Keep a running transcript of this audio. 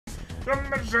Hey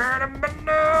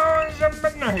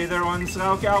there, one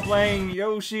SoCal playing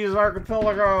Yoshi's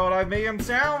Archipelago, and I'm making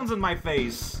sounds in my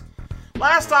face.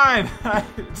 Last time, I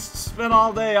spent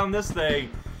all day on this thing.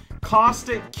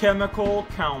 Caustic chemical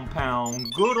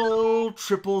compound. Good old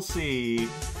CCC.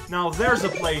 Now, there's a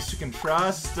place you can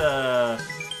trust.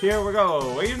 Here we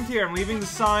go. Agent here, I'm leaving the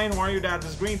sign. Warn your dad,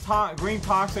 this green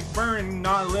toxic burn,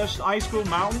 not list ice cool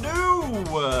Mountain Dew.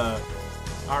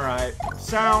 Alright,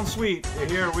 sounds sweet.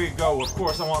 Here we go. Of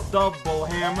course, I want double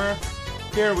hammer.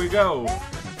 Here we go.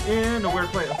 In a weird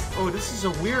place. Oh, this is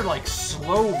a weird, like,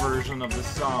 slow version of the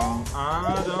song.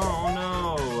 I don't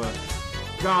know.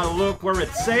 Gotta look where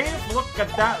it's safe. Look at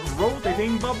that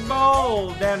rotating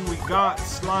bubble. Then we got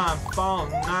slime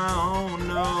falling down.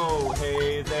 No,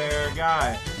 hey there,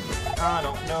 guy. I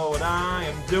don't know what I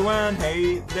am doing.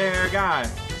 Hey there, guy.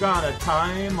 Gotta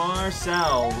time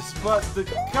ourselves, but the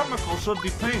chemical should be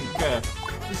pink.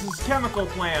 This is chemical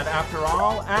plant after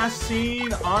all, as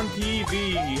seen on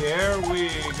TV. Here we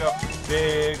go.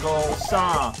 Big ol'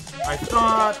 saw. I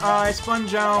thought I spun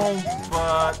jump,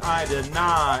 but I did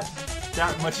not.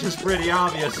 That much is pretty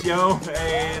obvious, yo.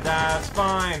 Hey, that's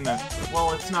fine.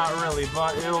 Well, it's not really,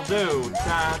 but it'll do.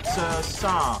 That's a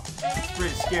saw. It's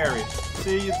pretty scary.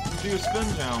 See, you do a spin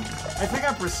jump. I think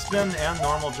I pressed spin and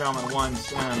normal jump at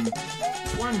once, and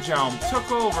one jump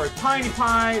took over. Tiny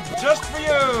pie, just for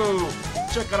you!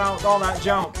 Check it out, all that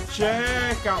jump.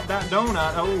 Check out that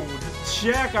donut. Oh,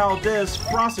 check out this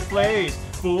frosty place.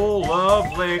 Full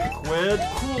of liquid,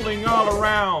 cooling all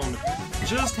around.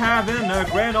 Just having a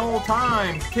grand old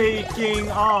time, taking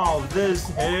all this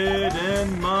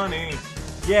hidden money.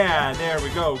 Yeah, there we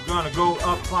go. Gonna go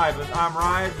up 5, but I'm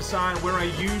right beside where I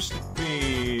used to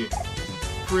be.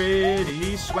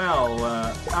 Pretty swell.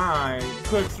 I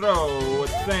could throw a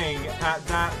thing at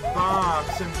that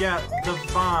box and get the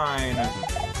vine.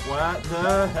 What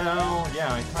the hell?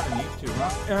 Yeah, I kinda need to,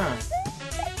 huh?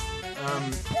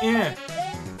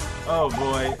 Oh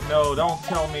boy, no, don't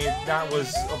tell me that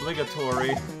was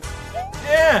obligatory.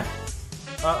 Yeah!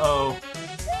 Uh-oh.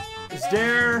 Is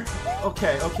there...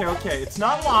 Okay. It's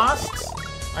not lost.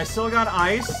 I still got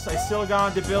ice. I still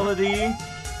got the ability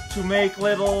to make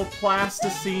little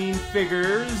plasticine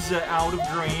figures out of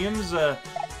dreams.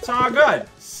 It's all good.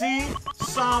 See?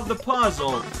 Solve the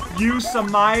puzzle. Use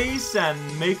some ice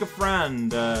and make a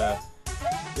friend.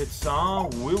 It's all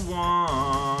we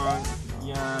want.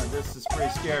 Yeah, this is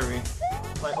pretty scary.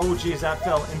 Like, oh geez, that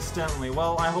fell instantly.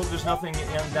 Well, I hope there's nothing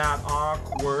in that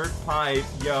awkward pipe,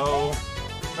 yo.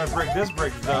 I'm gonna break this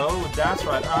brick, though. That's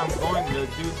right, I'm going to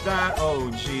do that. Oh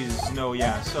jeez, no,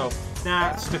 yeah. So,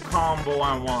 that's the combo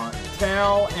I want.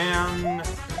 Tail and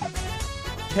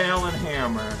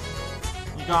hammer.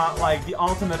 You got, like, the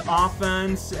ultimate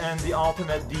offense and the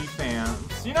ultimate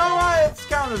defense. You know what? It's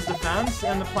counted as defense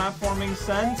in the platforming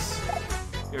sense.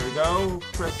 Here we go,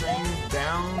 pressing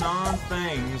down on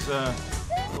things.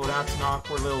 Oh, that's an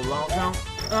awkward little long jump.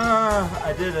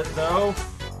 I did it though.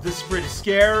 This is pretty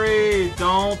scary.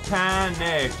 Don't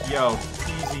panic, yo.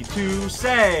 Easy to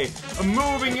say. I'm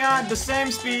moving at the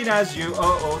same speed as you.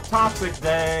 Uh-oh, toxic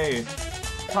day.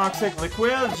 Toxic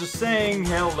liquid, just saying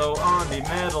hello on the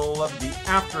middle of the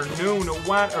afternoon.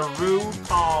 What a rude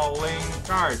calling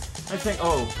card. I think,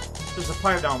 oh, there's a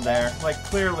pipe down there. Like,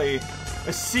 clearly...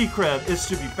 a secret is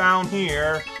to be found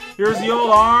here. Here's the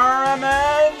old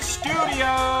RMN Studio!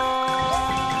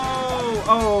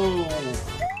 Oh,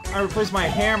 I replaced my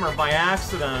hammer by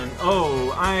accident.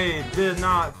 Oh, I did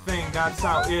not think that's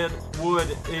how it would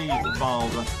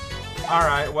evolve.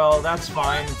 Alright, well, that's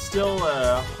fine. It's still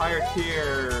a higher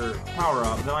tier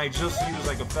power-up than I just used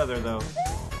like a feather, though.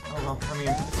 Oh, well, I mean,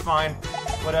 it's fine.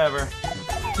 Whatever.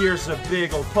 Here's a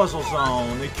big old puzzle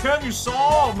zone. Can you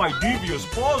solve my devious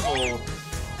puzzle?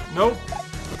 Nope.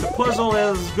 The puzzle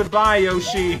is goodbye,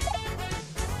 Yoshi.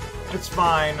 It's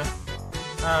fine.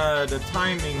 The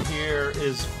timing here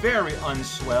is very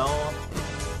unswell.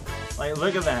 Like,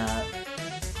 look at that.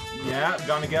 Yeah,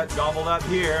 gonna get gobbled up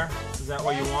here. Is that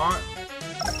what you want?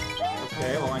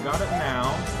 Okay, well, I got it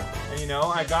now. And you know,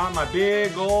 I got my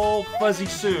big old fuzzy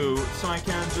suit, so I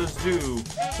can just do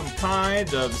some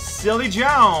kind of silly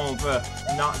jump.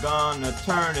 Not gonna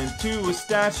turn into a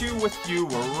statue with you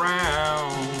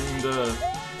around.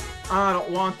 I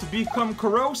don't want to become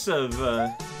corrosive.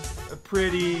 A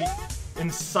pretty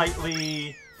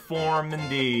insightly form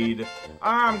indeed.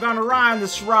 I'm gonna ride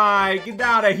this ride. Get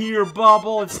out of here,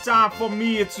 Bubble. It's time for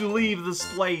me to leave this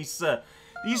place.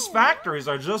 These factories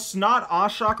are just not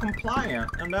OSHA compliant,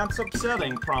 and that's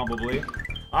upsetting, probably.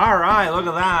 Alright, look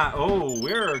at that. Oh,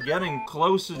 we're getting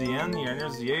close to the end here.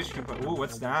 There's the Archipelago. Ooh,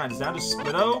 what's that? Is that a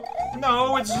Spitto?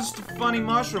 No, it's just a funny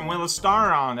mushroom with a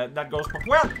star on it that goes...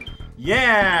 Well,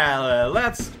 yeah,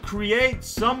 let's create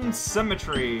some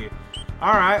symmetry.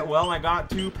 Alright, well, I got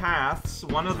 2 paths.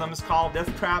 One of them is called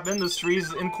Deathtrap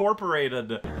Industries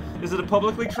Incorporated. Is it a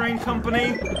publicly trained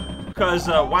company? Because,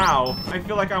 wow, I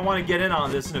feel like I want to get in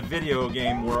on this in a video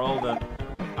game world.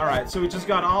 Alright, so we just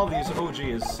got all these, oh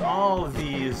geez, all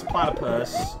these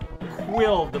platypus,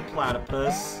 quilled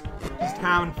platypus, just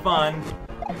having fun,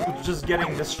 just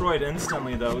getting destroyed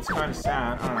instantly though, it's kind of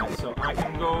sad. Alright, so I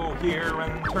can go here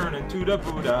and turn into the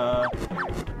Buddha.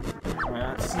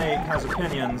 Alright, that snake has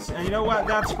opinions, and you know what,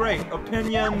 that's great,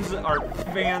 opinions are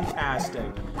fantastic.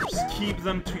 Just keep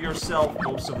them to yourself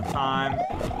most of the time,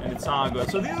 and it's all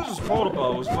good. So these are just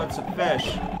potobos, but it's a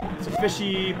fish. It's a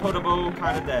fishy podobo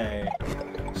kind of day.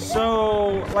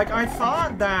 So, like, I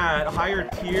thought that higher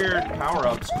tiered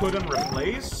power-ups couldn't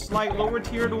replace, like, lower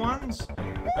tiered ones.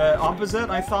 Opposite,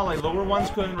 I thought, like, lower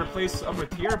ones couldn't replace upper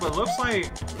tier, but it looks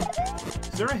like...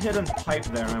 Is there a hidden pipe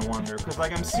there, I wonder? Because,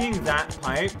 like, I'm seeing that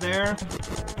pipe there.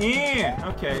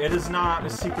 Okay, it is not a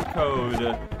secret code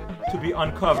to be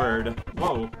uncovered.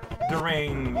 Whoa.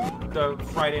 During the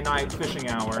Friday night fishing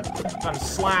hour. I'm gonna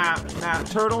slap that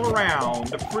turtle around.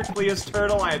 The prickliest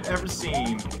turtle I've ever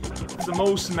seen. It's the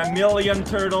most mammalian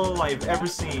turtle I've ever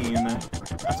seen.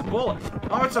 That's a bullet.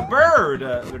 Oh, it's a bird!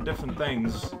 They're different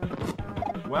things.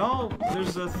 Well,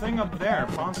 there's a thing up there,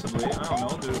 possibly. I don't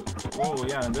know. Oh,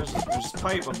 yeah, there's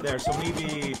pipe up there, so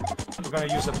maybe we're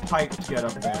gonna use a pipe to get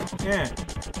up there.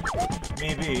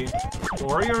 Maybe.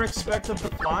 Or you're expected to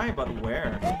fly, but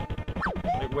where?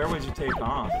 Like, where would you take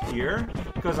off? Here?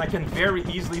 Because I can very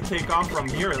easily take off from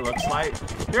here, it looks like.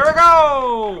 Here we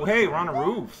go! Hey, we're on a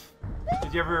roof.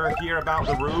 Did you ever hear about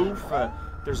the roof?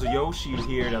 There's a Yoshi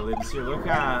here that lives here. Look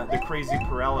at the crazy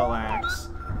parallax.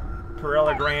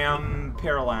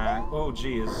 Parallax. Oh,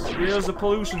 jeez. Here's a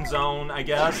pollution zone, I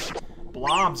guess.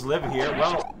 Blobs live here.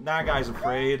 Well, that guy's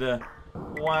afraid.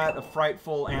 What a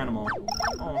frightful animal.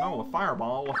 Oh no, a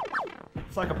fireball.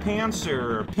 It's like a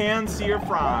Pansear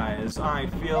fries. I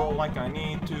feel like I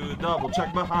need to double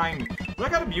check behind me.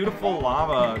 Look at a beautiful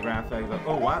lava graphic.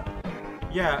 Oh, what?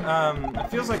 Yeah, it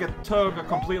feels like it took a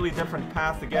completely different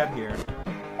path to get here.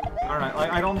 Alright,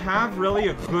 like, I don't have really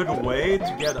a good way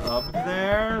to get up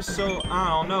there, so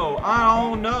I don't know,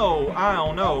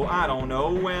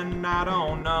 and I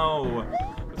don't know.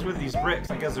 What's with these bricks?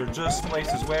 I guess they're just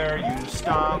places where you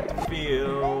stop to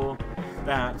feel.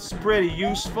 That's pretty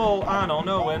useful, I don't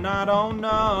know, and I don't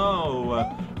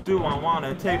know. Do I want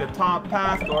to take the top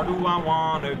path, or do I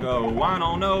want to go? I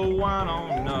don't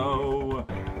know.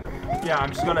 Yeah,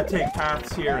 I'm just gonna take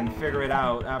paths here and figure it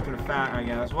out after the fact, I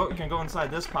guess. Well, we can go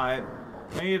inside this pipe.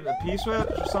 I need a P-switch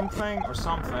or something,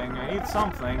 I need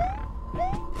something.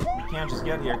 You can't just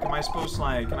get here. Am I supposed to,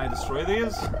 like, can I destroy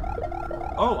these?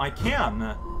 Oh, I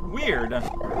can. Weird.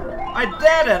 I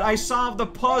did it! I solved the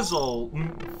puzzle.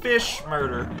 Fish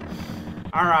murder.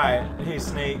 Alright, hey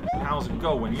Snake, how's it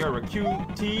going? You're a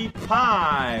cutie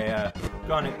pie.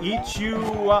 Gonna eat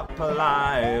you up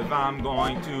alive. I'm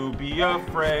going to be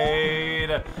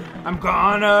afraid. I'm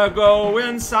gonna go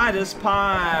inside this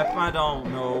pipe. I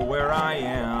don't know where I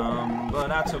am, but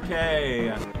that's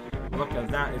okay. Look at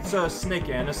that, it's a snake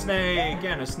and a snake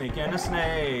and a snake and a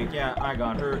snake. Yeah, I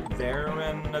got hurt there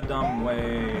in a dumb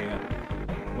way.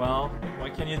 Well,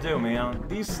 what can you do, man?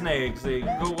 These snakes, they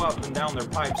go up and down their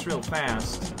pipes real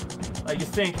fast. Like, you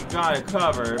think you got it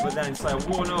covered, but then it's like,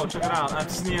 whoa, no, check it out, I'm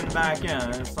sneaking back in.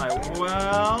 And it's like,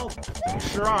 well,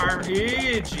 sure are.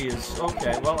 Jeez.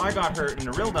 Okay, well, I got hurt in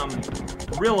a real dumb,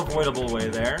 real avoidable way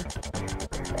there.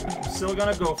 I'm still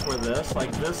gonna go for this.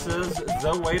 Like, this is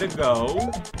the way to go.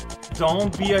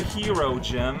 Don't be a hero,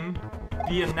 Jim.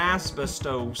 Be an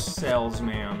asbestos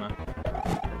salesman.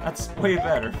 That's way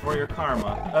better for your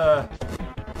karma.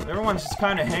 Everyone's just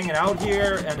kind of hanging out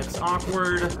here, and it's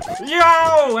awkward.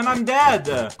 Yo! And I'm dead!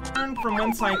 Turn from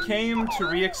whence I came to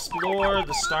re-explore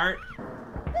the start.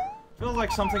 Feels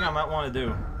like something I might want to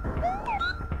do.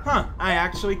 Huh, I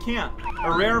actually can't.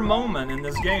 A rare moment in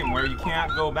this game where you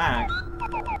can't go back.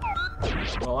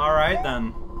 Well, alright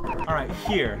then. Alright,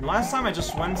 here. Last time I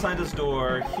just went inside this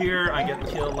door. Here, I get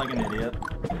killed like an idiot.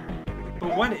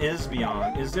 But what is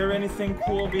beyond? Is there anything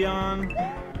cool beyond?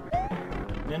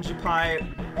 Ninja pipe.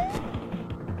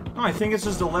 Oh, I think it's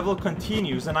just the level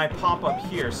continues and I pop up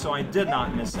here, so I did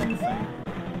not miss anything.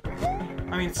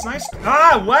 I mean, it's nice.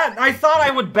 Ah, what? I thought I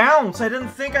would bounce. I didn't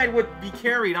think I would be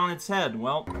carried on its head.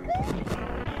 Well.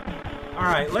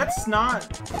 Alright, let's not...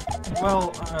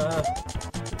 Well,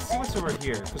 let's see what's over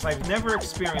here, because I've never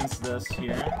experienced this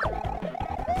here.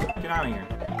 Get out of here.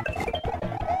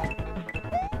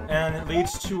 And it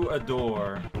leads to a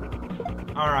door.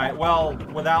 Alright, well,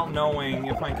 without knowing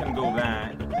if I can go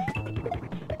back.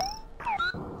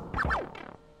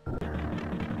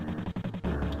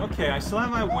 Okay, I still have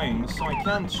my wings, so I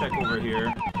can check over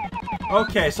here.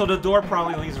 Okay, so the door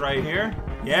probably leads right here.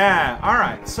 Yeah,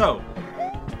 alright, so...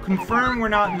 confirm we're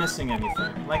not missing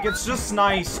anything. Like, it's just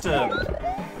nice to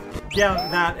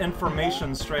get that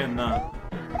information straightened up.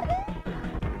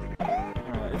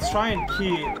 Alright, let's try and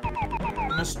keep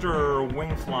Mr.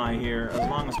 Wingfly here as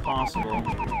long as possible.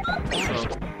 So,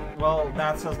 well,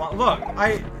 that's as long... Look,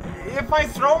 if I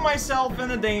throw myself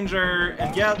into danger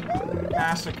and get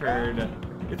massacred,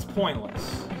 it's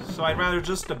pointless. So I'd rather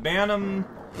just abandon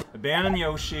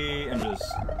Yoshi and just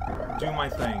do my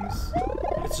things.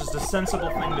 It's just a sensible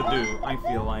thing to do, I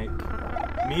feel like.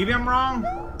 Maybe I'm wrong?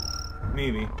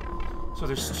 Maybe. So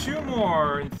there's 2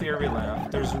 more in theory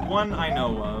left. There's 1 I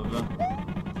know of.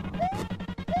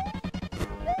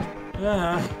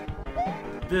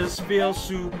 This feels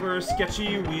super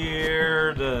sketchy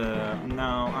weird.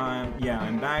 Now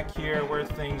I'm back here where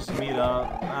things meet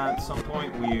up at some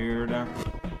point weird.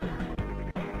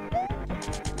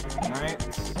 Right?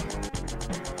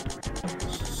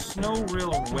 There's no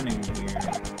real winning here.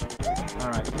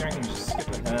 Alright, here I can just skip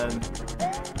ahead.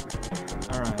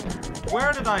 Alright.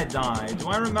 Where did I die? Do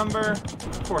I remember?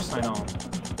 Of course I don't.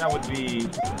 That would be...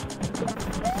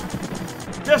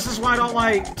 This is why I don't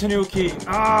like Tanuki.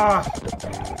 Ah!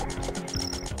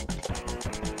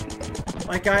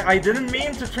 Like, I didn't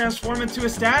mean to transform into a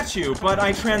statue, but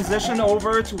I transitioned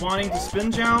over to wanting to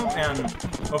spin jump, and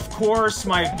of course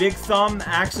my big thumb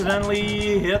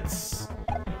accidentally hits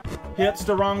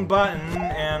the wrong button,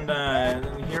 and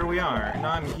here we are.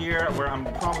 Now I'm here where I'm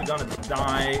probably gonna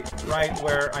die right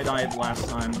where I died last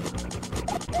time.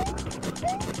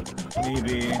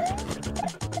 Maybe.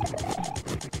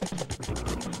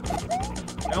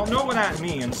 I don't know what that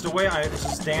means, the way I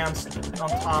just danced on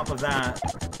top of that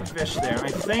fish there. I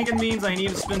think it means I need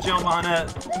to spin jump on it.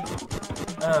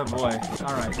 Oh boy.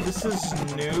 Alright, this is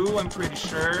new, I'm pretty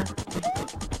sure.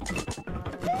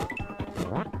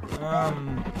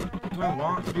 Do I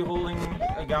want to be holding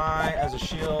a guy as a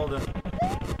shield?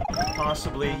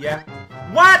 Possibly, yeah.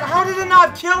 What? How did it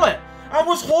not kill it? I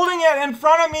was holding it in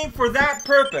front of me for that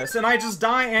purpose, and I just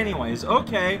die anyways.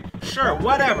 Okay, sure,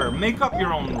 whatever. Make up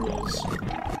your own rules.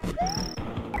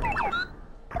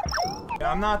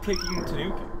 I'm not taking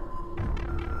Tanuki.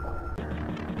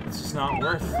 It's just not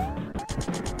worth.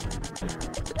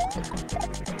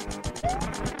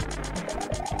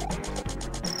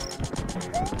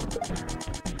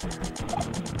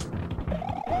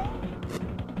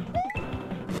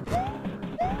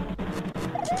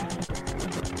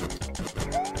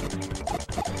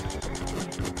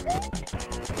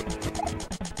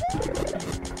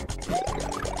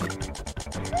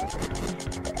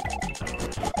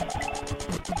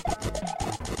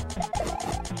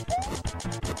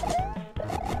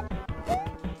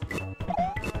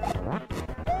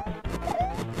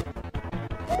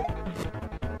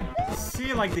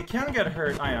 Like, they can get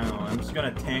hurt. I don't know. I'm just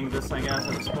gonna tank this, I guess,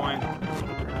 at this point.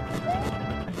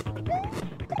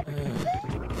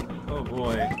 Oh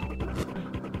boy.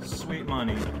 Sweet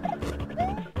money.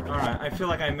 Alright, I feel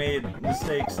like I made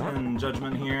mistakes in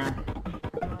judgment here.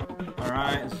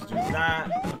 Alright, let's do that.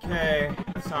 Okay,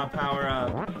 let's not power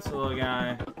up. This little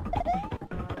guy.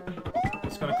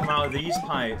 What's gonna come out of these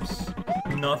pipes?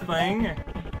 Nothing.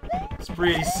 It's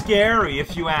pretty scary,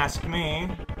 if you ask me.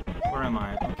 Where am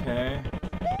I? Okay.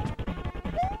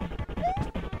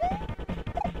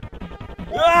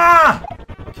 Ah!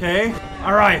 Okay.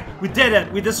 Alright, we did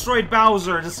it! We destroyed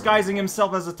Bowser, disguising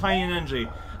himself as a tiny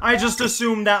ninja. I just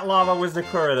assumed that lava was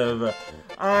decorative.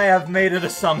 I have made an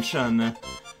assumption.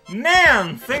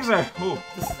 Man! Things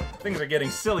are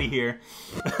getting silly here.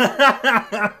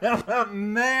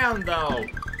 Man, though.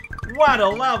 What a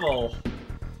level!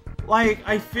 Like,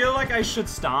 I feel like I should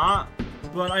stop,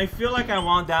 but I feel like I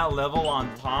want that level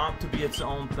on top to be its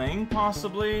own thing,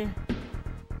 possibly.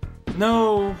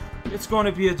 No, it's going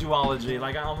to be a duology.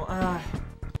 Like,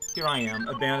 here I am,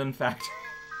 abandoned factory.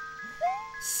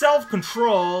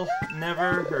 Self-control,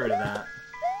 never heard of that.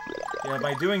 Yeah,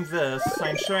 by doing this,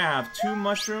 I'm sure I have 2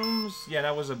 mushrooms. Yeah,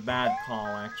 that was a bad call,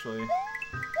 actually.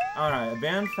 Alright,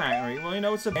 abandoned factory. Well, you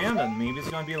know, it's abandoned. Maybe it's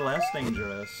going to be less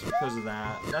dangerous because of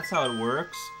that. That's how it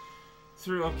works.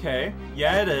 Okay.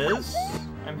 Yeah, it is.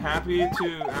 I'm happy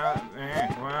to...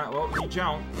 well, he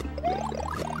jumped.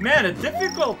 Man, the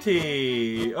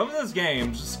difficulty of this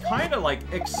game just kind of like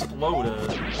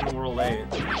exploded in World 8,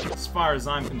 as far as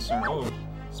I'm concerned. Oh,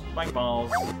 spike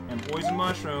balls and poison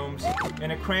mushrooms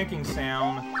and a cranking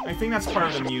sound. I think that's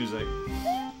part of the music.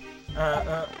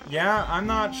 Yeah, I'm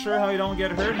not sure how you don't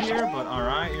get hurt here, but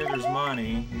alright, here there's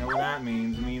money. You know what that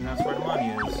means? I mean, that's where the money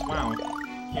is. Wow.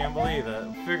 Can't believe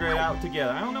it. Figure it out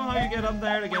together. I don't know how you get up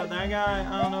there to get that guy.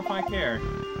 I don't know if I care.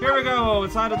 Here we go,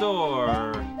 inside the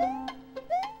door.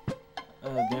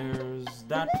 There's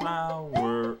that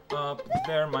flower up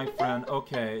there, my friend.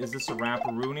 Okay, is this a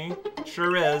rapperoonie?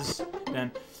 Sure is.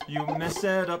 Then you mess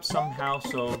it up somehow,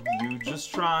 so you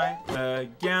just try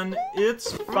again.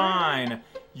 It's fine.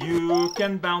 You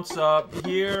can bounce up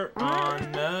here on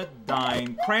a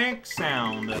dime. Crank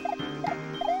sound.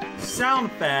 Sound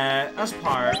effect as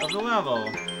part of the level.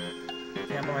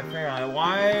 Can't put my finger on it.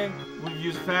 Why would you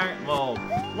use fact? Well,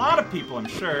 a lot of people, I'm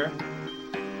sure.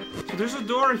 So there's a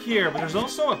door here, but there's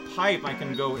also a pipe I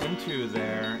can go into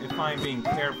there if I'm being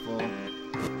careful.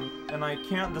 And I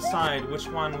can't decide which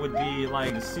one would be,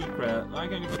 like, the secret. I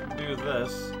can do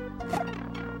this.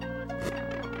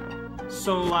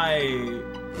 So, like,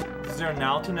 is there an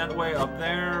alternate way up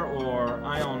there? Or,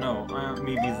 I don't know.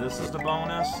 Maybe this is the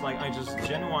bonus? Like, I just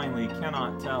genuinely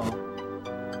cannot tell.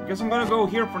 I guess I'm gonna go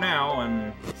here for now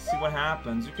and see what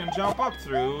happens. You can jump up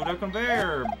through the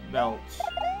conveyor belt.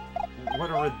 What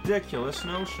a ridiculous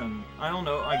notion. I don't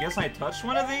know, I guess I touched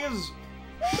one of these?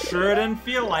 Sure didn't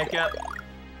feel like it.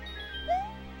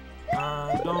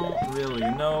 I don't really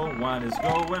know what is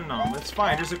going on. It's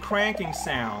fine, there's a cranking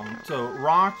sound to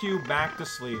rock you back to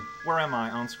sleep. Where am I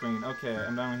on screen? Okay,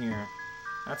 I'm down here.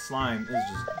 That slime is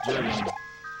just jigging.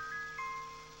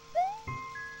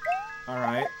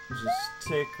 Alright, just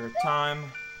take our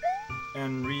time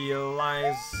and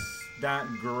realize that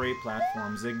great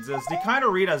platforms exist. They kind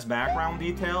of read as background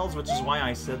details, which is why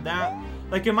I said that.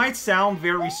 Like, it might sound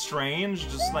very strange,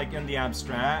 just like in the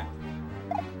abstract.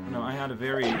 No, I had a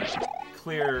very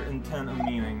clear intent of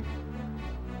meaning.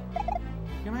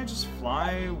 Can I just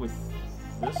fly with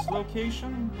this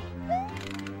location?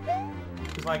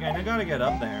 Because, like, I gotta get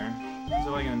up there. Is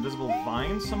there, like, an invisible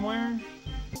vine somewhere?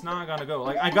 It's not gonna go.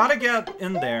 Like, I gotta get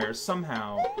in there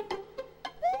somehow.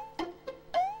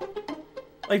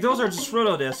 Like, those are just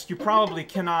rotodiscs. You probably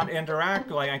cannot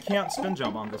interact. Like, I can't spin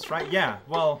jump on this, right? Yeah,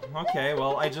 well, okay,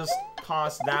 well, I just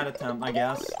cost that attempt, I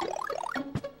guess.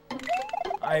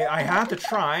 I have to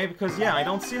try, because, yeah, I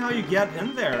don't see how you get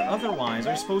in there otherwise.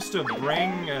 Are you supposed to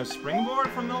bring a springboard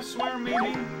from elsewhere,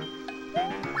 maybe?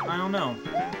 I don't know.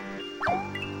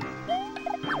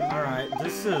 Alright,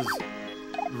 this is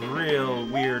real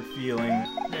weird feeling.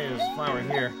 Hey, there's a flower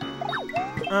here.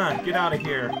 Get out of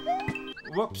here.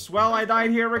 Whoops, well, I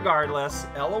died here regardless.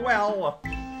 LOL.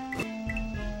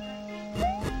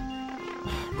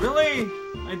 Really?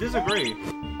 I disagree.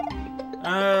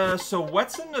 So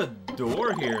what's in the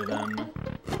door here, then?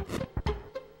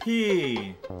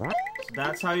 P. So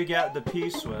that's how you get the P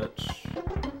switch.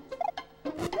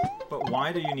 But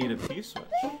why do you need a P switch?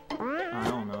 I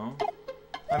don't know.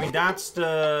 I mean, that's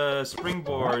the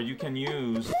springboard you can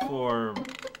use for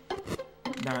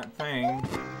that thing.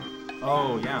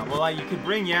 Oh, yeah. Well, like, you could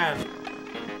bring, yeah,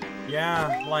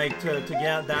 like, to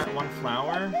get that one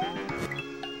flower.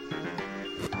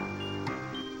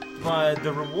 But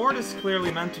the reward is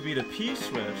clearly meant to be the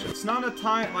P-switch. It's not a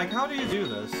time... Like, how do you do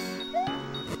this?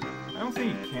 I don't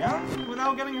think you can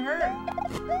without getting hurt.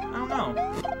 I don't know.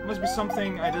 It must be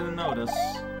something I didn't notice.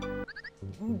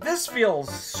 This feels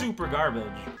super garbage.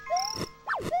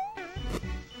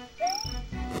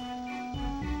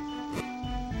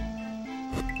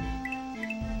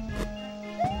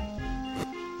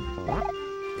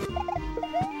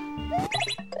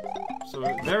 So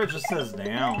there it just says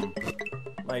down.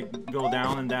 Like, go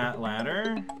down in that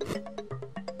ladder.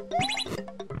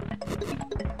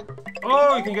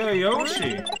 Oh, you can get a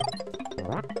Yoshi!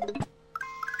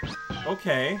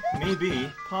 Okay,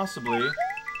 maybe, possibly.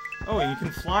 Oh, and you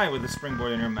can fly with the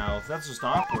springboard in your mouth. That's just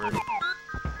awkward.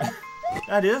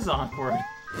 That is awkward.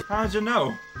 How'd you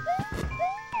know?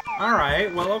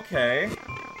 Alright, well, okay.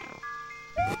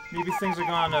 Maybe things are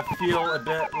gonna feel a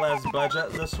bit less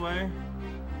budget this way.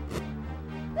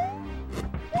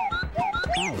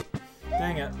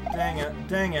 Dang it, dang it,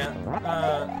 dang it,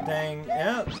 dang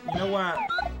it. You know what?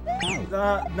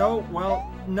 No,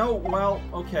 well,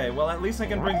 okay. Well, at least I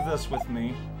can bring this with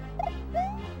me.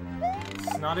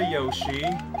 It's not a Yoshi,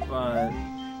 but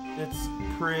it's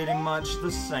pretty much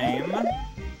the same.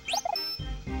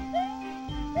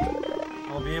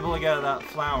 I'll be able to get that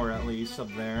flower at least up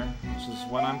there, which is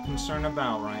what I'm concerned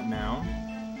about right now.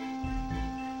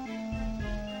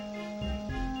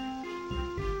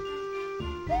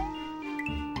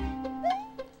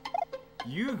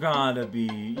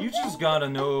 you just gotta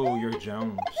know your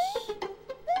jumps.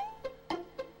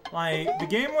 Like, the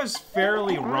game was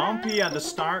fairly rompy at the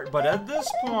start, but at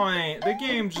this point, the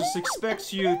game just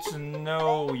expects you to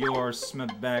know your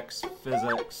smbx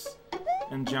physics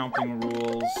and jumping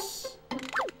rules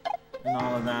and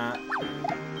all of that.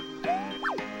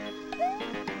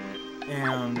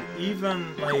 And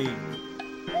even, like,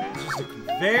 just the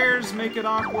conveyors make it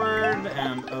awkward,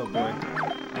 and oh boy.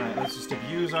 Alright, let's just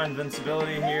abuse our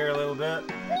invincibility here a little bit.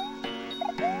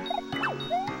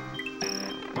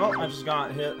 Well, I just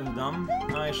got hit and dumb.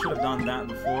 I should have done that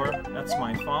before. That's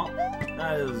my fault.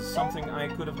 That is something I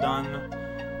could have done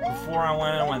before I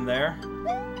went there.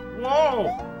 Whoa!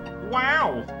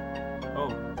 Wow!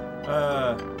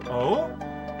 Oh?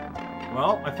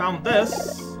 Well, I found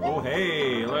this. Oh,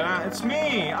 hey, look at that. It's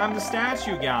me! I'm the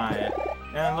statue guy.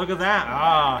 And look at that.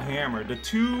 Ah, hammer. The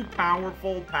 2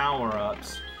 powerful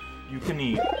power-ups you can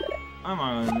eat. I'm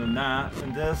on that,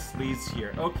 and this leads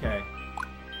here. Okay.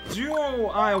 Do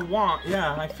I want...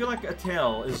 Yeah, I feel like a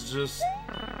tail is just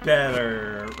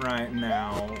better right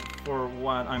now for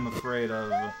what I'm afraid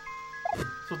of.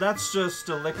 So that's just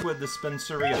a liquid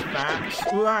dispensary of facts.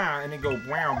 Ooh, and it go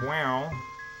wow wow.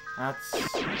 That's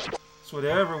what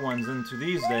everyone's into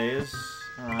these days.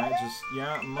 Alright, just,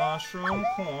 yeah, Mushroom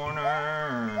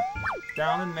Corner.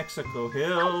 Down in Mexico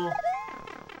Hill.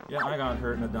 Yeah, I got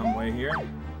hurt in a dumb way here.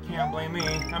 Can't blame me.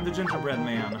 I'm the gingerbread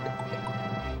man.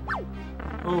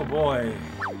 Oh boy,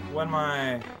 what am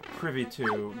I privy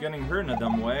to? Getting hurt in a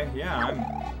dumb way?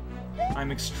 Yeah,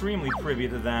 I'm extremely privy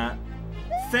to that.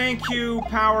 Thank you,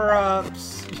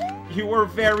 power-ups! You were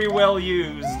very well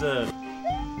used.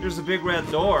 There's a big red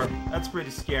door. That's pretty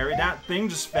scary. That thing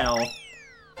just fell.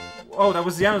 Oh, that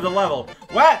was the end of the level.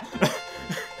 What?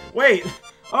 Wait.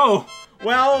 Oh,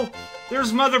 well,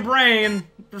 there's Mother Brain.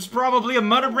 There's probably a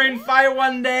Mother Brain fight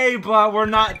one day, but we're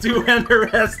not too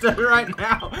interested right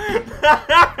now.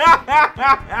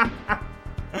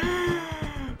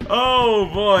 Oh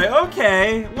boy,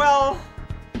 okay, well,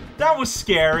 that was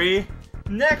scary.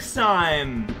 Next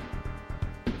time,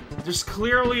 there's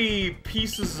clearly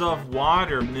pieces of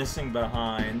water missing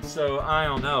behind, so I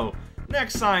don't know.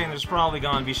 Next time, there's probably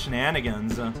gonna be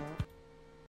shenanigans.